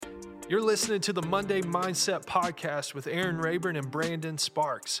You're listening to the Monday Mindset Podcast with Aaron Rayburn and Brandon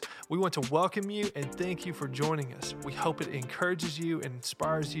Sparks. We want to welcome you and thank you for joining us. We hope it encourages you and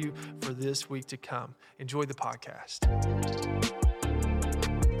inspires you for this week to come. Enjoy the podcast.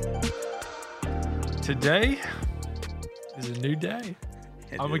 Today is a new day.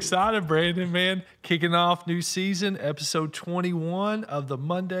 I'm excited, Brandon, man. Kicking off new season, episode 21 of the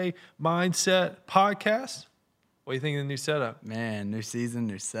Monday Mindset Podcast. What do you think of the new setup? Man, new season,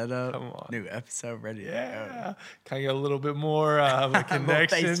 new setup, Come on. new episode, ready to go. Kind of get a little bit more of a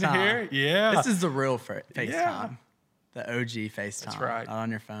connection here. Yeah. This is the real FaceTime. Yeah. The OG FaceTime. That's right. Not on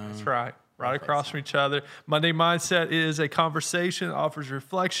your phone. That's right. Right across from each other. Monday Mindset is a conversation, offers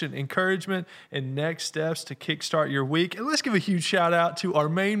reflection, encouragement, and next steps to kickstart your week. And let's give a huge shout out to our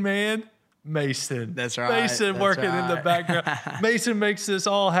main man, Mason. That's right. Mason working in the background. Mason makes this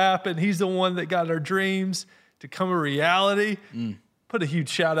all happen. He's the one that got our dreams to come a reality. Put a huge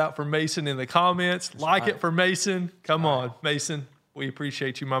shout out for Mason in the comments. That's like it for Mason. Come on, Mason. We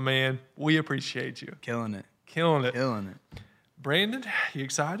appreciate you, my man. We appreciate you. Killing it. Killing it. Killing it. Brandon, you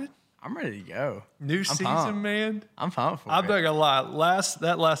excited? I'm ready to go. New season, pumped. man. I'm pumped for I'm it. not gonna lie.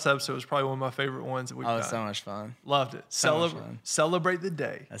 That last episode was probably one of my favorite ones that we've done. So much fun. Loved it. So much fun. Celebrate the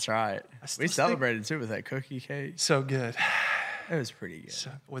day. That's right. still We think- celebrated too with that cookie cake. So good. It was pretty good. So,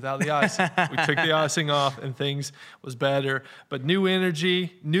 without the icing, we took the icing off and things was better. But new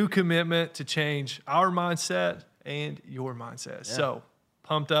energy, new commitment to change our mindset and your mindset. Yeah. So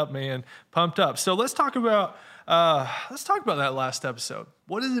pumped up, man. Pumped up. So let's talk about that last episode.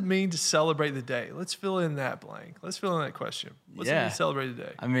 What does it mean to celebrate the day? Let's fill in that blank. Let's fill in that question. What's it mean to celebrate the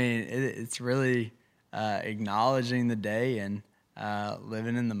day? I mean, it's really acknowledging the day and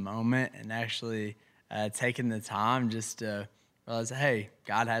living in the moment and actually taking the time just to realize, hey,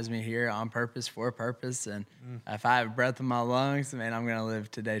 God has me here on purpose, for a purpose. And if I have breath in my lungs, man, I'm going to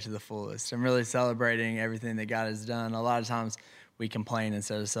live today to the fullest. I'm really celebrating everything that God has done. A lot of times we complain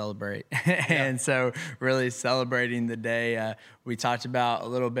instead of celebrate. And so really celebrating the day. We talked about a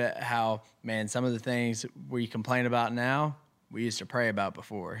little bit how, man, some of the things we complain about now, we used to pray about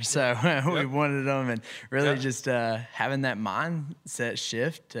before. So we wanted them and really just having that mindset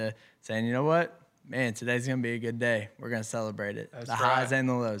shift to saying, you know what? Man, today's going to be a good day. We're going to celebrate it. That's the right. highs and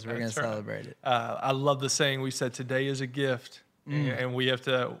the lows. We're going to celebrate it. I love the saying we said, today is a gift. And we have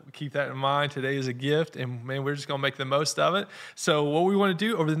to keep that in mind. Today is a gift, and man, we're just going to make the most of it. So what we want to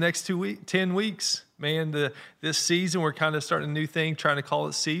do over the next 10 weeks, man, this season, we're kind of starting a new thing, trying to call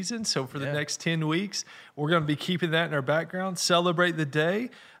it season. So for the next 10 weeks, we're going to be keeping that in our background, celebrate the day.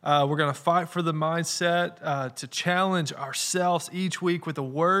 We're going to fight for the mindset to challenge ourselves each week with a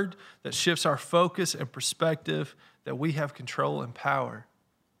word that shifts our focus and perspective, that we have control and power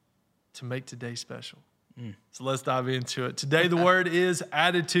to make today special. So let's dive into it. Today, the word is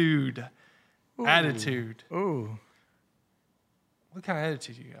attitude. Ooh. Attitude. Ooh. What kind of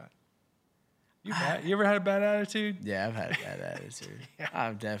attitude you got? You ever had a bad attitude? Yeah, I've had a bad attitude.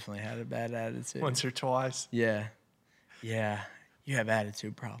 I've definitely had a bad attitude. Once or twice. Yeah. You have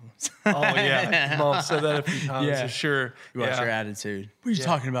attitude problems. Oh, yeah. Mom said that a few times for sure. What's your attitude? What are you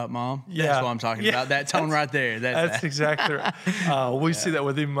talking about, Mom? Yeah. That's what I'm talking about. That tone right there. That's exactly right. We see that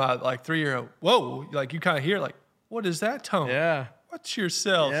with even my 3-year-old. Whoa, like you kind of hear like, what is that tone? Yeah. What's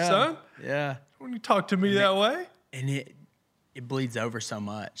yourself, son? Yeah. When you talk to me that way? And it bleeds over so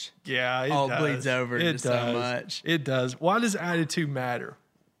much. Yeah, it does. It bleeds over so much. It does. Why does attitude matter?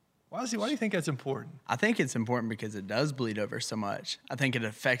 Why do you think that's important? I think it's important because it does bleed over so much. I think it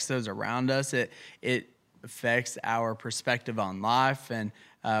affects those around us. It affects our perspective on life and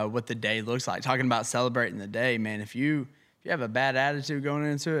what the day looks like. Talking about celebrating the day, man, if you have a bad attitude going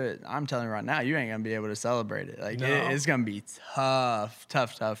into it, I'm telling you right now, you ain't going to be able to celebrate it. Like it's going to be tough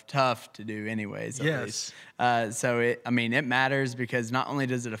to do anyways. Yes. So it matters because not only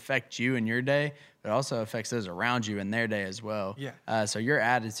does it affect you and your day, but it also affects those around you in their day as well. Yeah. So your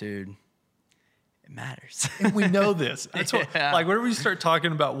attitude, it matters. And we know this. That's what, like, whenever you start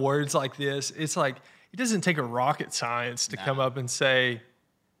talking about words like this, it's like, it doesn't take a rocket science to come up and say,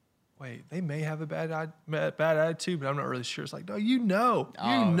 wait, they may have a bad attitude, but I'm not really sure. It's like, no, you know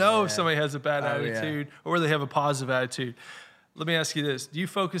if somebody has a bad attitude or they have a positive attitude. Let me ask you this. Do you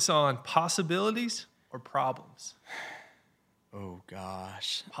focus on possibilities or problems? Oh,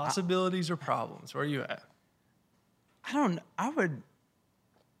 gosh. Possibilities or problems? Where are you at? I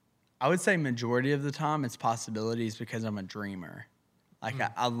would say majority of the time it's possibilities because I'm a dreamer. Like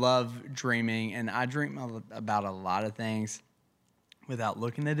I love dreaming, and I dream about a lot of things without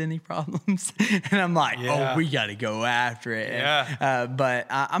looking at any problems. And I'm like, oh, we got to go after it. Yeah. But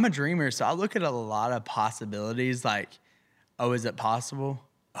I'm a dreamer, so I look at a lot of possibilities like, oh, is it possible?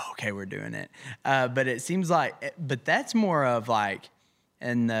 okay, we're doing it. But it seems like, but that's more of like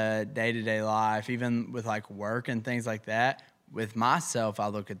in the day-to-day life, even with like work and things like that. With myself, I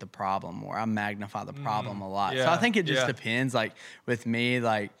look at the problem more. I magnify the problem a lot. So I Yeah, think it just yeah. depends. Like with me,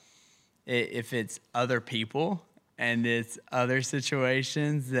 like if it's other people and it's other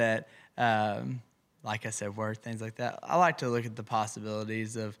situations that, like I said, work, things like that, I like to look at the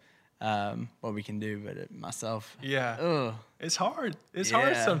possibilities of what we can do. But myself, Yeah. ugh, It's hard. It's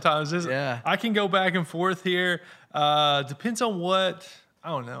hard Yeah. sometimes. Yeah. I can go back and forth here. Depends on what. I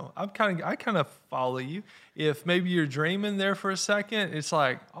don't know. I kind of follow you. If maybe you're dreaming there for a second, it's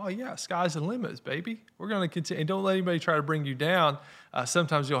like, oh yeah, sky's the limit, baby. We're gonna continue. And don't let anybody try to bring you down.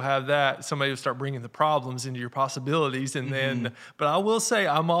 Sometimes you'll have that. Somebody will start bringing the problems into your possibilities, and then. But I will say,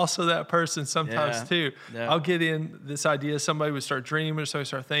 I'm also that person sometimes Yeah. too. Yeah. I'll get in this idea. Somebody would start dreaming, or somebody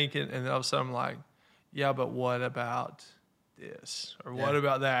start thinking, and then all of a sudden I'm like, yeah, but what about this or what Yeah.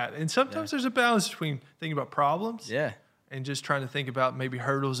 about that? And sometimes there's a balance between thinking about problems yeah. and just trying to think about maybe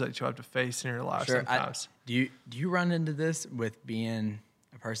hurdles that you have to face in your life Sure. sometimes. Do you run into this with being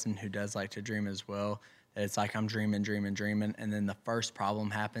a person who does like to dream as well? That it's like I'm dreaming, and then the first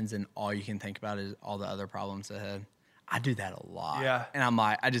problem happens, and all you can think about is all the other problems ahead. I do that a lot. Yeah. And I'm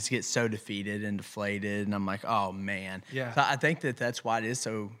like, I just get so defeated and deflated, and I'm like, oh man. Yeah. So I think that's why it is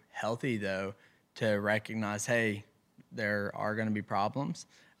so healthy though to recognize, hey, there are going to be problems.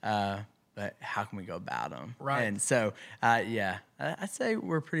 But how can we go about them? Right. And so, yeah, I'd say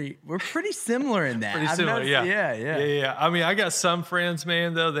we're pretty similar in that. Pretty I've similar, noticed- yeah. yeah. Yeah. I mean, I got some friends,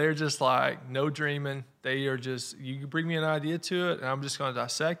 man, though, they're just like, no dreaming. They are just, you can bring me an idea to it, and I'm just going to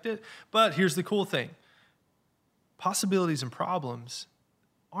dissect it. But here's the cool thing. Possibilities and problems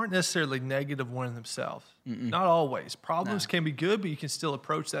aren't necessarily negative one in themselves. Not always. Problems can be good, but you can still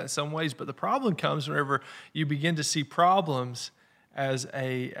approach that in some ways. But the problem comes whenever you begin to see problems as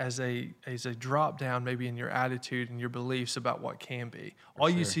a drop down maybe in your attitude and your beliefs about what can be. All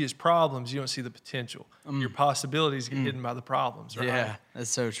you see is problems. You don't see the potential. Your possibilities get hidden by the problems, right? Yeah, that's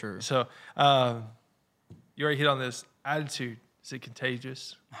so true. So you already hit on this. Attitude, is it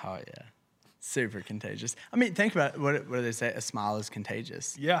contagious? Oh yeah, super contagious. I mean, think about it. What do they say? A smile is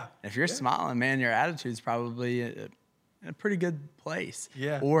contagious. Yeah. If you're smiling, man, your attitude's probably in a pretty good place.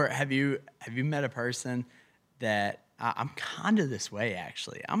 Yeah. Or have you met a person that I'm kind of this way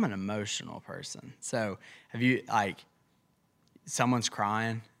actually. I'm an emotional person. So have you like someone's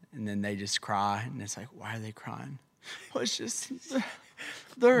crying and then they just cry and it's like, why are they crying? Well, it's just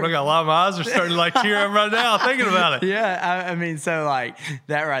they're Look, a lot of my eyes are starting to like tear up right now thinking about it. yeah. I mean, so like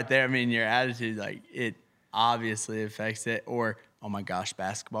that right there. I mean, your attitude, like it obviously affects it. Or oh my gosh,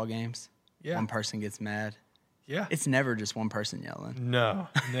 basketball games. Yeah. One person gets mad. Yeah. It's never just one person yelling. No,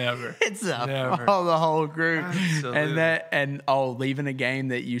 never. It's the Never. whole group. Absolutely. And leaving a game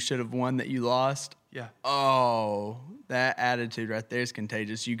that you should have won that you lost. Yeah. Oh, that attitude right there is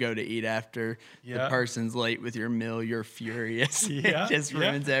contagious. You go to eat after the Yeah. person's late with your meal, you're furious. Yeah, It just yeah.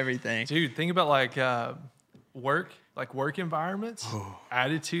 ruins everything. Dude, think about like work environments,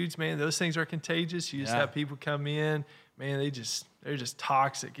 attitudes, man. Those things are contagious. You just Yeah. have people come in, man. They're just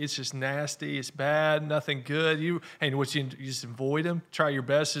toxic. It's just nasty. It's bad. Nothing good. You just avoid them. Try your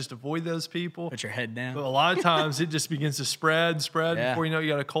best just to avoid those people. Put your head down. But a lot of times it just begins to spread. Yeah. Before you know it, you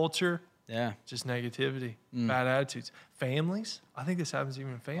got a culture. Yeah. Just negativity, bad attitudes. Families. I think this happens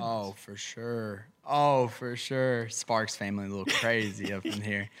even in families. Oh, for sure. Oh, for sure. Sparks family a little crazy up in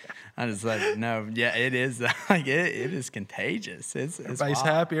here. I just let you know. Yeah, it is like it is contagious. It's Everybody's wild.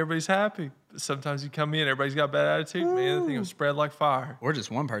 happy. Everybody's happy. But sometimes you come in, everybody's got bad attitude. Man, the thing will spread like fire. Or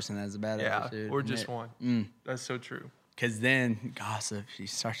just one person has a bad Yeah, attitude. or just one. That's so true. Because then gossip, you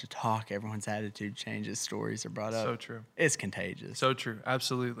start to talk, everyone's attitude changes, stories are brought up. So true. It's contagious. So true.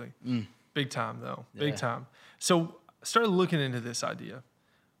 Absolutely. Big time, though. Big Yeah. time. So I started looking into this idea.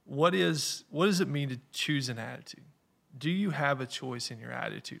 What does it mean to choose an attitude? Do you have a choice in your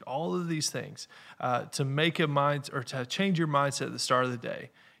attitude? All of these things to make a mind or to change your mindset at the start of the day.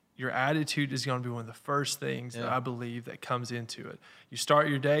 Your attitude is going to be one of the first things that I believe that comes into it. You start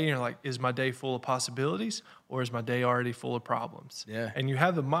your day and you're like, is my day full of possibilities or is my day already full of problems? Yeah. And you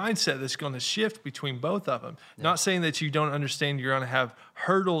have the mindset that's going to shift between both of them. Not saying that you don't understand you're going to have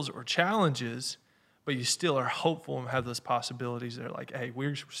hurdles or challenges, but you still are hopeful and have those possibilities that are like, hey,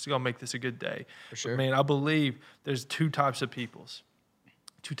 we're still going to make this a good day. For sure. Man, I believe there's two types of peoples.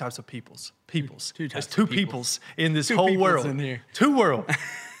 Two types of peoples. Peoples. Two types There's of two peoples. peoples in this Two whole peoples world. in here. Two world.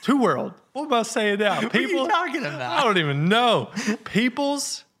 Two world. What am I saying now? What are you People? talking I about? don't even know.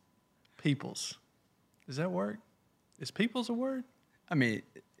 Peoples. Peoples. Does that work? Is peoples a word? I mean,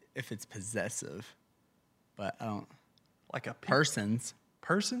 if it's possessive, but I don't. Like a pe- Persons.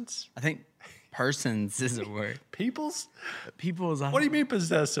 Persons? I think persons is a word. Peoples? People's. What do you mean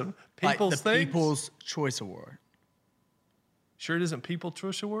possess them? Like People's the things? People's Choice Award. Sure it isn't People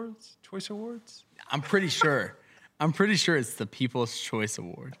Choice Awards? Choice Awards? I'm pretty sure. I'm pretty sure it's the People's Choice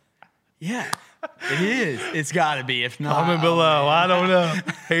Award. Yeah, it is. It's got to be. If not, Comment below. I don't know.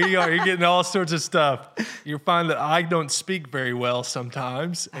 Here you are. You're getting all sorts of stuff. You'll find that I don't speak very well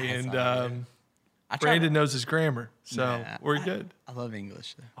sometimes, and Brandon knows his grammar, so we're good. I love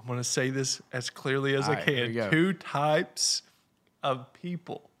English, though. I'm going to say this as clearly as I right, here can. we go. 2 types of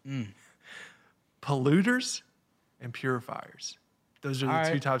people. Polluters and purifiers. Those are the All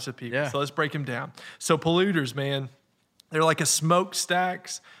 2 right. types of people. Yeah. So let's break them down. So polluters, man, they're like a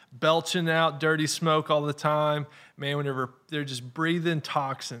smokestacks, belching out dirty smoke all the time. Man, whenever they're just breathing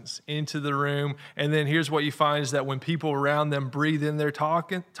toxins into the room. And then here's what you find is that when people around them breathe in their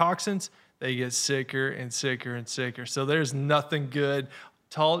toxins, they get sicker and sicker and sicker. So there's nothing good.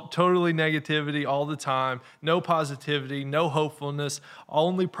 Totally negativity all the time. No positivity, no hopefulness,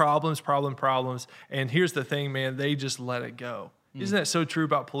 only problems. And here's the thing, man, they just let it go. Isn't that so true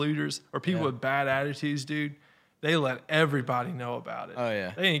about polluters or people with bad attitudes, dude? They let everybody know about it. Oh,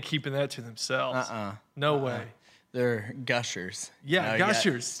 yeah. They ain't keeping that to themselves. No way. They're gushers. Yeah, you got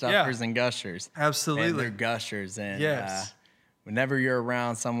gushers. Stuffers and gushers. Absolutely. And they're gushers. And Yes. whenever you're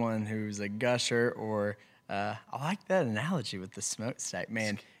around someone who's a gusher or I like that analogy with the smokestack,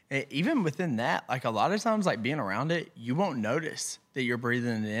 man. Even within that, like a lot of times, like being around it, you won't notice that you're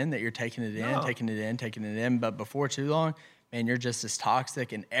breathing it in, that you're taking it in, No. taking it in. But before too long, man, you're just as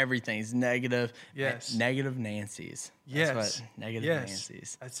toxic and everything's negative. Yes. Negative Nancy's. That's Yes. what negative Yes.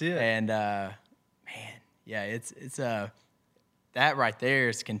 Nancy's. That's it. And man, yeah, it's that right there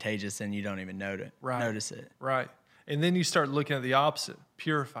is contagious and you don't even notice it. Right. And then you start looking at the opposite,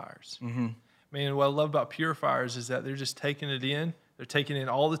 purifiers. Man, what I love about purifiers is that they're just taking it in. They're taking in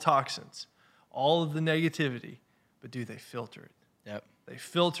all the toxins, all of the negativity, but do they filter it? Yep. They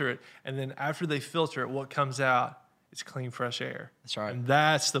filter it, and then after they filter it, what comes out is clean, fresh air. That's right. And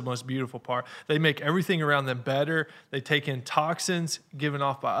that's the most beautiful part. They make everything around them better. They take in toxins given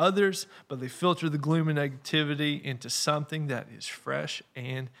off by others, but they filter the gloom and negativity into something that is fresh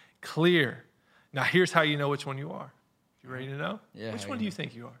and clear. Now, here's how you know which one you are. You ready to know? Yeah, Which how one you do you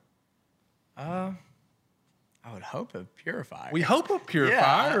think you are? I would hope a purifier. We hope a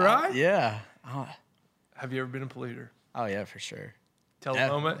purifier, right? Yeah. Have you ever been a polluter? Oh yeah, for sure. Tell a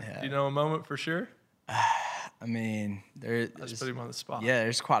Definitely moment. have. Do you know a moment for sure? I mean, Let's there's put him on the spot. yeah,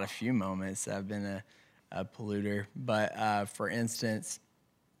 there's quite a few moments that I've been a polluter. But for instance,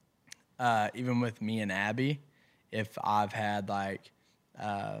 even with me and Abby, if I've had like,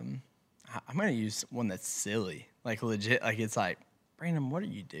 I'm gonna use one that's silly, like legit, like it's like, Brandon, what are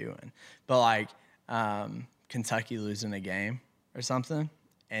you doing? But like Kentucky losing a game or something,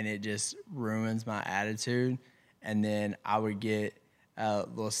 and it just ruins my attitude. And then I would get a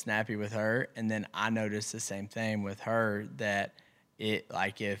little snappy with her, and then I noticed the same thing with her, that it,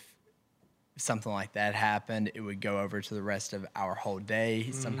 like, if something like that happened, it would go over to the rest of our whole day,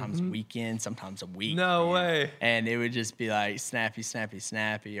 sometimes weekend, sometimes a week. No man. way. And it would just be like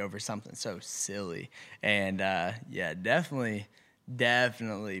snappy over something so silly. And yeah, definitely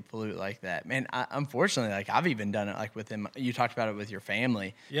pollute like that, man. Unfortunately, like I've even done it like with them. You talked about it with your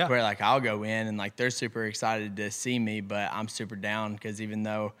family, Yeah. where like I'll go in and like they're super excited to see me, but I'm super down because even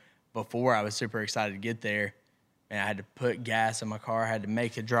though before I was super excited to get there, man, I had to put gas in my car, I had to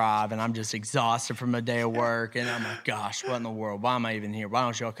make a drive, and I'm just exhausted from a day of work, and I'm like, gosh, what in the world? Why am I even here? Why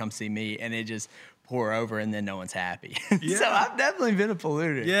don't y'all come see me? And it just pour over, and then no one's happy. Yeah. So I've definitely been a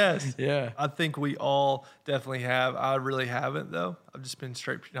polluter. Yes. Yeah. I think we all definitely have. I really haven't, though. I've just been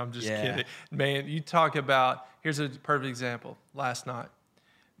straight. I'm just Yeah. kidding. Man, you talk about, here's a perfect example. Last night,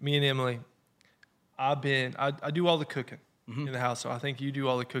 me and Emily, I do all the cooking in the house, so I think you do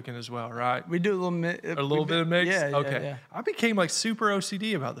all the cooking as well, right? We do a little A little bit of mix? Yeah, Okay. yeah. I became like super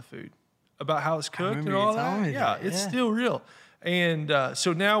OCD about the food, about how it's cooked and remember you all telling that. me Yeah, that, it's yeah. still real. And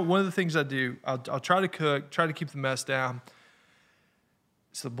so now one of the things I do, I'll try to cook, try to keep the mess down.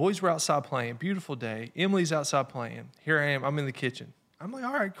 So the boys were outside playing, beautiful day. Emily's outside playing. Here I am, I'm in the kitchen. I'm like,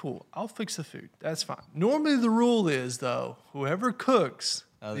 all right, cool. I'll fix the food. That's fine. Normally the rule is, though, whoever cooks,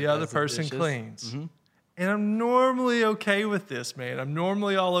 the other does the person dishes. cleans. And I'm normally okay with this, man. I'm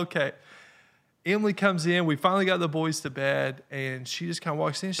normally all okay. Emily comes in. We finally got the boys to bed, and she just kind of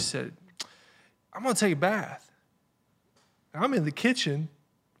walks in. She said, I'm going to take a bath. I'm in the kitchen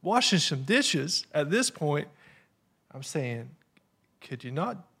washing some dishes. At this point, I'm saying, could you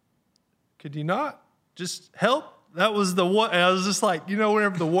not just help? That was the one. And I was just like,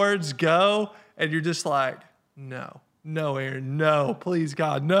 whenever the words go and you're just like, no, No, Aaron, no. Please,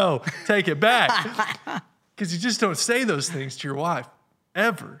 God, no. Take it back. Because you just don't say those things to your wife.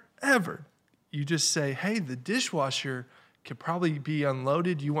 Ever, ever. You just say, hey, the dishwasher could probably be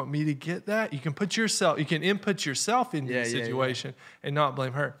unloaded. You want me to get that? You can input yourself into the situation and not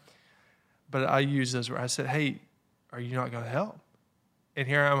blame her. But I use those where I said, hey, are you not going to help? And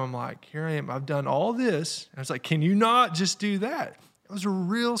here I am. I'm like, here I am. I've done all this. And I was like, can you not just do that? It was a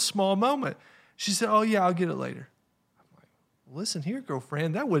real small moment. She said, oh, yeah, I'll get it later. I'm like, listen here,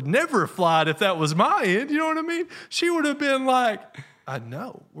 girlfriend. That would never have flied if that was my end. You know what I mean? She would have been like, I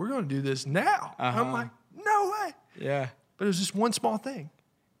know. We're going to do this now. I'm like, no way. Yeah. But it was just one small thing.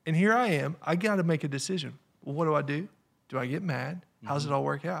 And here I am. I got to make a decision. Well, what do? Do I get mad? How's it all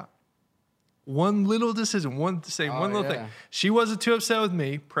work out? One little decision, one little thing. She wasn't too upset with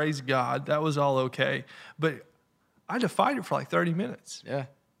me. Praise God. That was all okay. But I had to fight it for like 30 minutes. Yeah.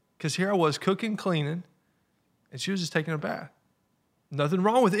 Because here I was cooking, cleaning, and she was just taking a bath. Nothing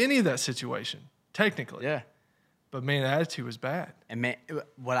wrong with any of that situation, technically. Yeah. But man, the attitude was bad. And man,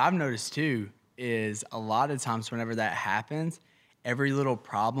 what I've noticed too is a lot of times whenever that happens, every little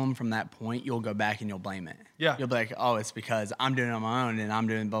problem from that point, you'll go back and you'll blame it. Yeah. You'll be like, oh, it's because I'm doing it on my own and I'm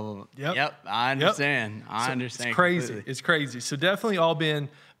doing blah, blah, blah. Yep. I understand. I understand. It's crazy. Completely. It's crazy. So definitely all been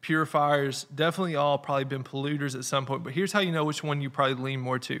purifiers, definitely all probably been polluters at some point. But here's how you know which one you probably lean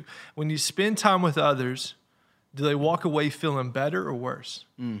more to. When you spend time with others, do they walk away feeling better or worse?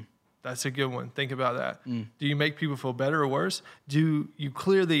 That's a good one. Think about that. Do you make people feel better or worse? Do you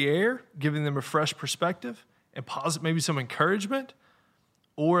clear the air, giving them a fresh perspective and maybe some encouragement?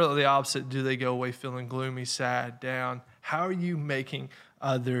 Or the opposite, do they go away feeling gloomy, sad, down? How are you making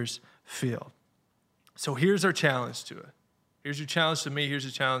others feel? So here's our challenge to it. Here's your challenge to me. Here's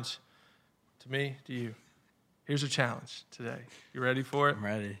a challenge to me, to you. Here's a challenge today. You ready for it? I'm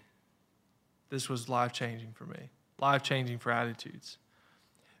ready. This was life-changing for me. Life-changing for attitudes.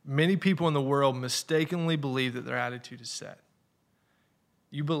 Many people in the world mistakenly believe that their attitude is set.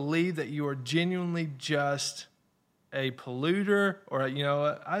 You believe that you are genuinely just a polluter, or,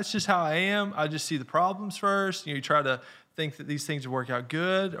 that's just how I am. I just see the problems first. You try to think that these things will work out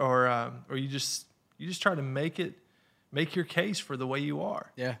good, or you just try to make your case for the way you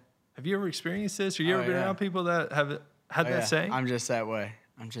are. Yeah. Have you ever experienced this? Or you ever been around people that have had that saying? I'm just that way.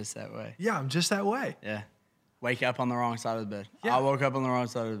 Yeah, I'm just that way. Yeah. Wake up on the wrong side of the bed. Yeah. I woke up on the wrong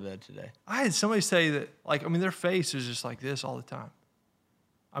side of the bed today. I had somebody say that, their face is just like this all the time.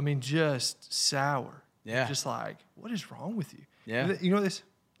 Just sour. Yeah. Just like, what is wrong with you? Yeah. You know this?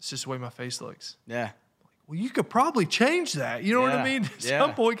 It's just the way my face looks. Yeah. Well, you could probably change that. You know what I mean? At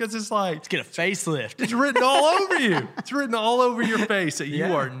some point, because it's like, let's get a facelift. It's written all over you. It's written all over your face that you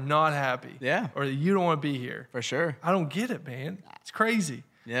are not happy. Yeah. Or that you don't want to be here. For sure. I don't get it, man. It's crazy.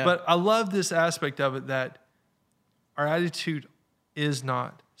 Yeah. But I love this aspect of it that our attitude is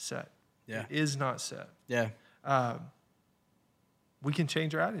not set. Yeah. It is not set. Yeah. We can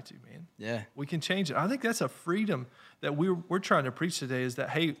change our attitude, man. Yeah. We can change it. I think that's a freedom that we're trying to preach today, is that,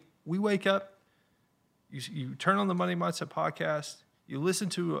 hey, we wake up, you turn on the Money Mindset podcast, you listen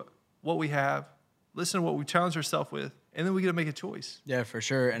to what we have, listen to what we challenge ourselves with, and then we get to make a choice. Yeah, for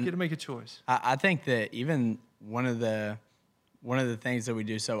sure. We get to make a choice. I think that even one of the things that we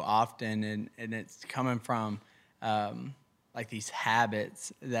do so often, and it's coming from like these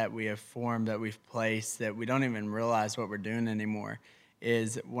habits that we have formed, that we've placed, that we don't even realize what we're doing anymore,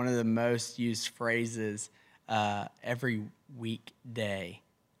 is one of the most used phrases every weekday.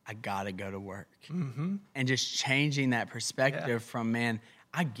 I gotta go to work. Mm-hmm. And just changing that perspective from, man,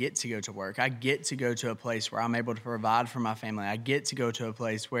 I get to go to work. I get to go to a place where I'm able to provide for my family. I get to go to a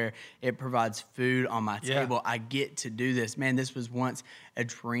place where it provides food on my table. I get to do this. Man, this was once a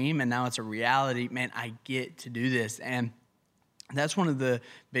dream and now it's a reality. Man, I get to do this. And that's one of the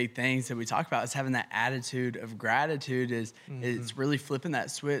big things that we talk about, is having that attitude of gratitude. It's really flipping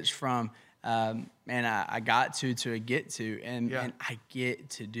that switch from, man, I got to a get to, and I get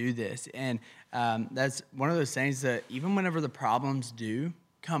to do this. And that's one of those things that even whenever the problems do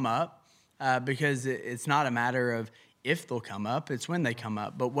come up, because it's not a matter of if they'll come up, it's when they come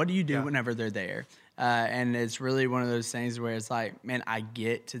up. But what do you do whenever they're there? And it's really one of those things where it's like, man, I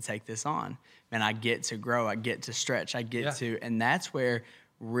get to take this on. Man, I get to grow. I get to stretch. I get to, and that's where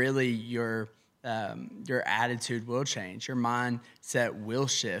really your attitude will change. Your mindset will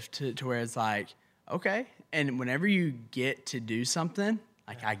shift to where it's like, okay. And whenever you get to do something,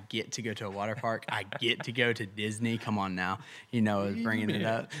 like I get to go to a water park, I get to go to Disney. Come on now, bringing it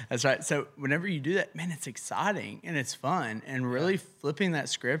up. That's right. So whenever you do that, man, it's exciting and it's fun, and really flipping that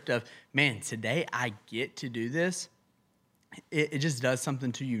script of, man, today I get to do this. It just does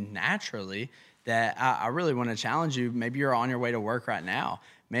something to you naturally that I really want to challenge you. Maybe you're on your way to work right now.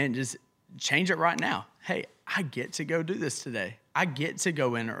 Man, just change it right now. Hey, I get to go do this today. I get to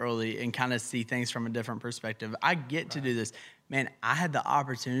go in early and kind of see things from a different perspective. I get to do this. Man, I had the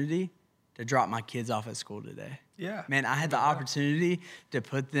opportunity to drop my kids off at school today. Yeah. Man, I had the opportunity to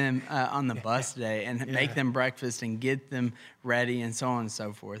put them on the bus today and make them breakfast and get them ready and so on and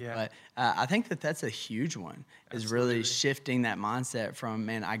so forth. Yeah. But I think that's a huge one, is really shifting that mindset from,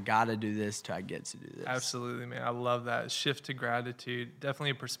 man, I got to do this to I get to do this. Absolutely, man. I love that. Shift to gratitude.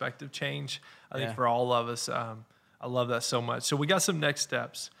 Definitely a perspective change, I think, for all of us. I love that so much. So we got some next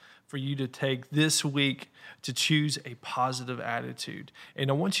steps for you to take this week to choose a positive attitude. And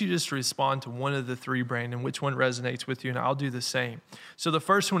I want you just to respond to one of the three, Brandon, which one resonates with you, and I'll do the same. So the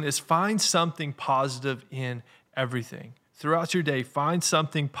first one is find something positive in everything. Throughout your day, find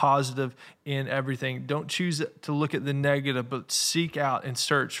something positive in everything. Don't choose to look at the negative, but seek out and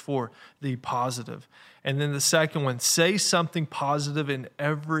search for the positive. And then the second one, say something positive in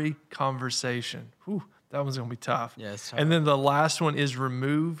every conversation. Whew, that one's going to be tough. Yes. And then the last one is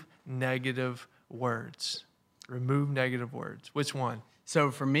remove negative words. Remove negative words. Which one?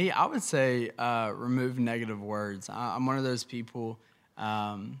 So for me, I would say remove negative words. I'm one of those people.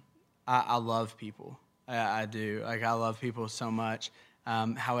 I love people. I do. Like, I love people so much.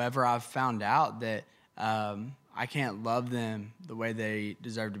 However, I've found out that I can't love them the way they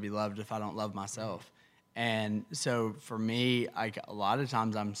deserve to be loved if I don't love myself. And so for me, like, a lot of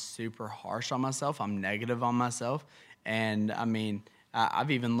times I'm super harsh on myself. I'm negative on myself. And I mean,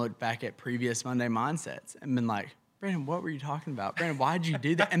 I've even looked back at previous Monday mindsets and been like, Brandon, what were you talking about? Brandon, why did you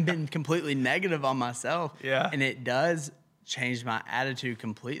do that? And been completely negative on myself. Yeah. And it does change my attitude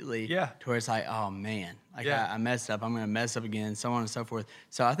completely. Yeah. To where it's like, oh man, like, Yeah. I messed up. I'm going to mess up again, so on and so forth.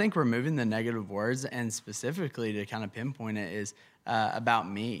 So I think removing the negative words, and specifically to kind of pinpoint it, is about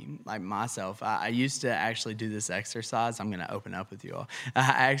me, like myself. I used to actually do this exercise. I'm going to open up with you all. I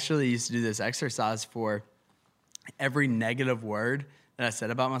actually used to do this exercise for every negative word that I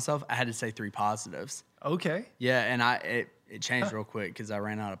said about myself. I had to say 3 positives. Okay. Yeah, and it changed real quick because I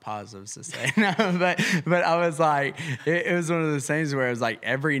ran out of positives to say. No, but I was like, it was one of those things where it was like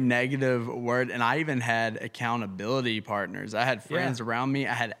every negative word, and I even had accountability partners. I had friends around me.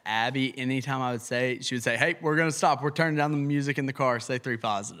 I had Abby. Anytime I would say, she would say, "Hey, we're gonna stop. We're turning down the music in the car. Say 3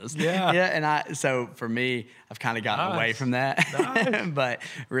 positives." Yeah, yeah. And so for me, I've kind of gotten away from that. Nice. But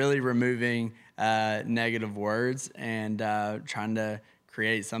really removing negative words and trying to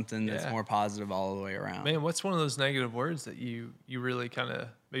create something that's more positive all the way around. Man, what's one of those negative words that you really kind of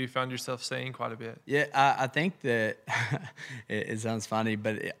maybe found yourself saying quite a bit? Yeah, I think that it sounds funny,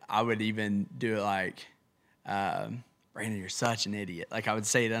 but I would even do it like, Brandon, you're such an idiot. Like, I would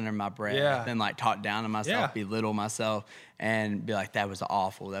say it under my breath and like talk down to myself, belittle myself, and be like, that was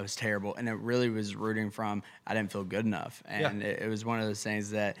awful, that was terrible. And it really was rooting from, I didn't feel good enough. And it was one of those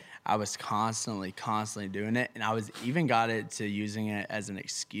things that I was constantly doing it. And I was even got it to using it as an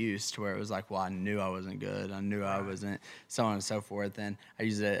excuse, to where it was like, well, I knew I wasn't good. I knew I wasn't, so on and so forth. And I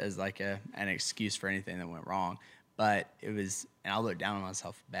used it as like an excuse for anything that went wrong. But it was, and I looked down on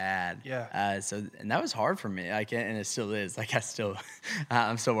myself bad. Yeah. And that was hard for me. Like, and it still is. Like,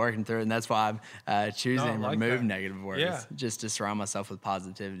 I'm still working through it, and that's why I'm choosing to remove negative words, just to surround myself with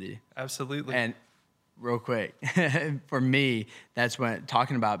positivity. Absolutely. And real quick, for me, that's when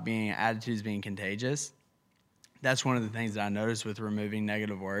talking about attitudes being contagious. That's one of the things that I noticed with removing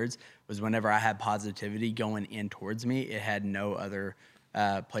negative words, was whenever I had positivity going in towards me, it had no other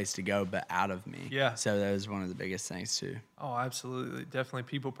place to go but out of me. Yeah. So that was one of the biggest things too. Oh, absolutely. Definitely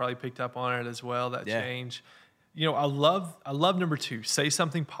people probably picked up on it as well, that change. You know, I love number 2, say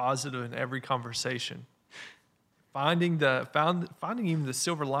something positive in every conversation. Finding even the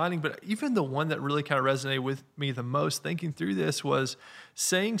silver lining, but even the one that really kind of resonated with me the most thinking through this was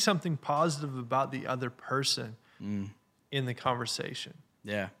saying something positive about the other person in the conversation.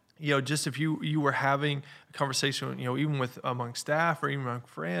 Yeah. You know, just if you were having a conversation, you know, even with among staff or even among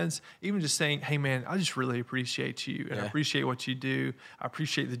friends, even just saying, hey, man, I just really appreciate you, and I appreciate what you do. I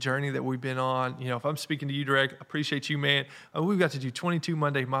appreciate the journey that we've been on. You know, if I'm speaking to you direct, I appreciate you, man. We've got to do 22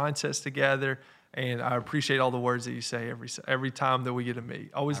 Monday Mindsets together, and I appreciate all the words that you say every time that we get to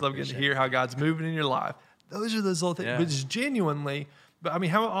meet. Always love getting to hear how God's moving in your life. Those are those little things, but just genuinely. But I mean,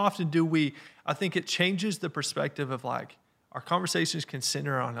 how often do I think it changes the perspective of like, our conversations can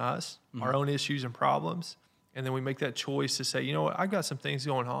center on us, our own issues and problems, and then we make that choice to say, you know what, I've got some things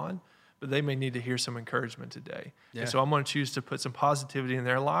going on, but they may need to hear some encouragement today. Yeah. And so I'm going to choose to put some positivity in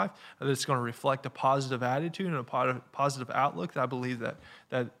their life that's going to reflect a positive attitude and a positive outlook that I believe that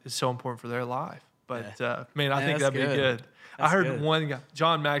is so important for their life. But man, I think that's that'd be good. I That's heard good. one guy,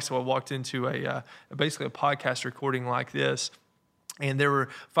 John Maxwell, walked into basically a podcast recording like this, and there were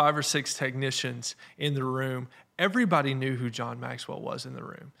 5 or 6 technicians in the room. Everybody knew who John Maxwell was in the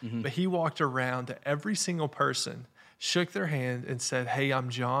room, but he walked around to every single person, shook their hand, and said, "Hey, I'm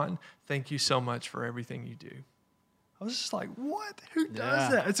John. Thank you so much for everything you do." I was just like, what? Who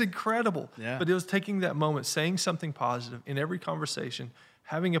does that? It's incredible. Yeah. But it was taking that moment, saying something positive in every conversation,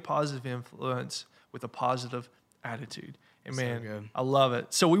 having a positive influence with a positive attitude. And man, good. I love it.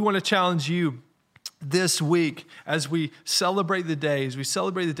 So we want to challenge you this week as we celebrate the days,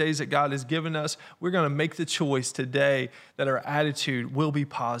 that God has given us. We're going to make the choice today that our attitude will be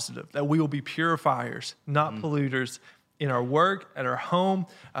positive, that we will be purifiers, not polluters, in our work, at our home,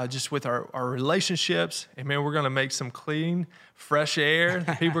 just with our relationships. And man, we're going to make some clean, fresh air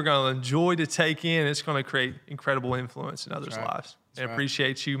that people are going to enjoy to take in. It's going to create incredible influence in others' lives. I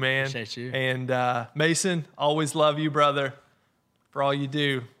appreciate you, man. Appreciate you. And Mason, always love you, brother, for all you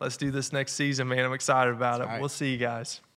do. Let's do this next season, man. I'm excited about it. right. We'll see you guys.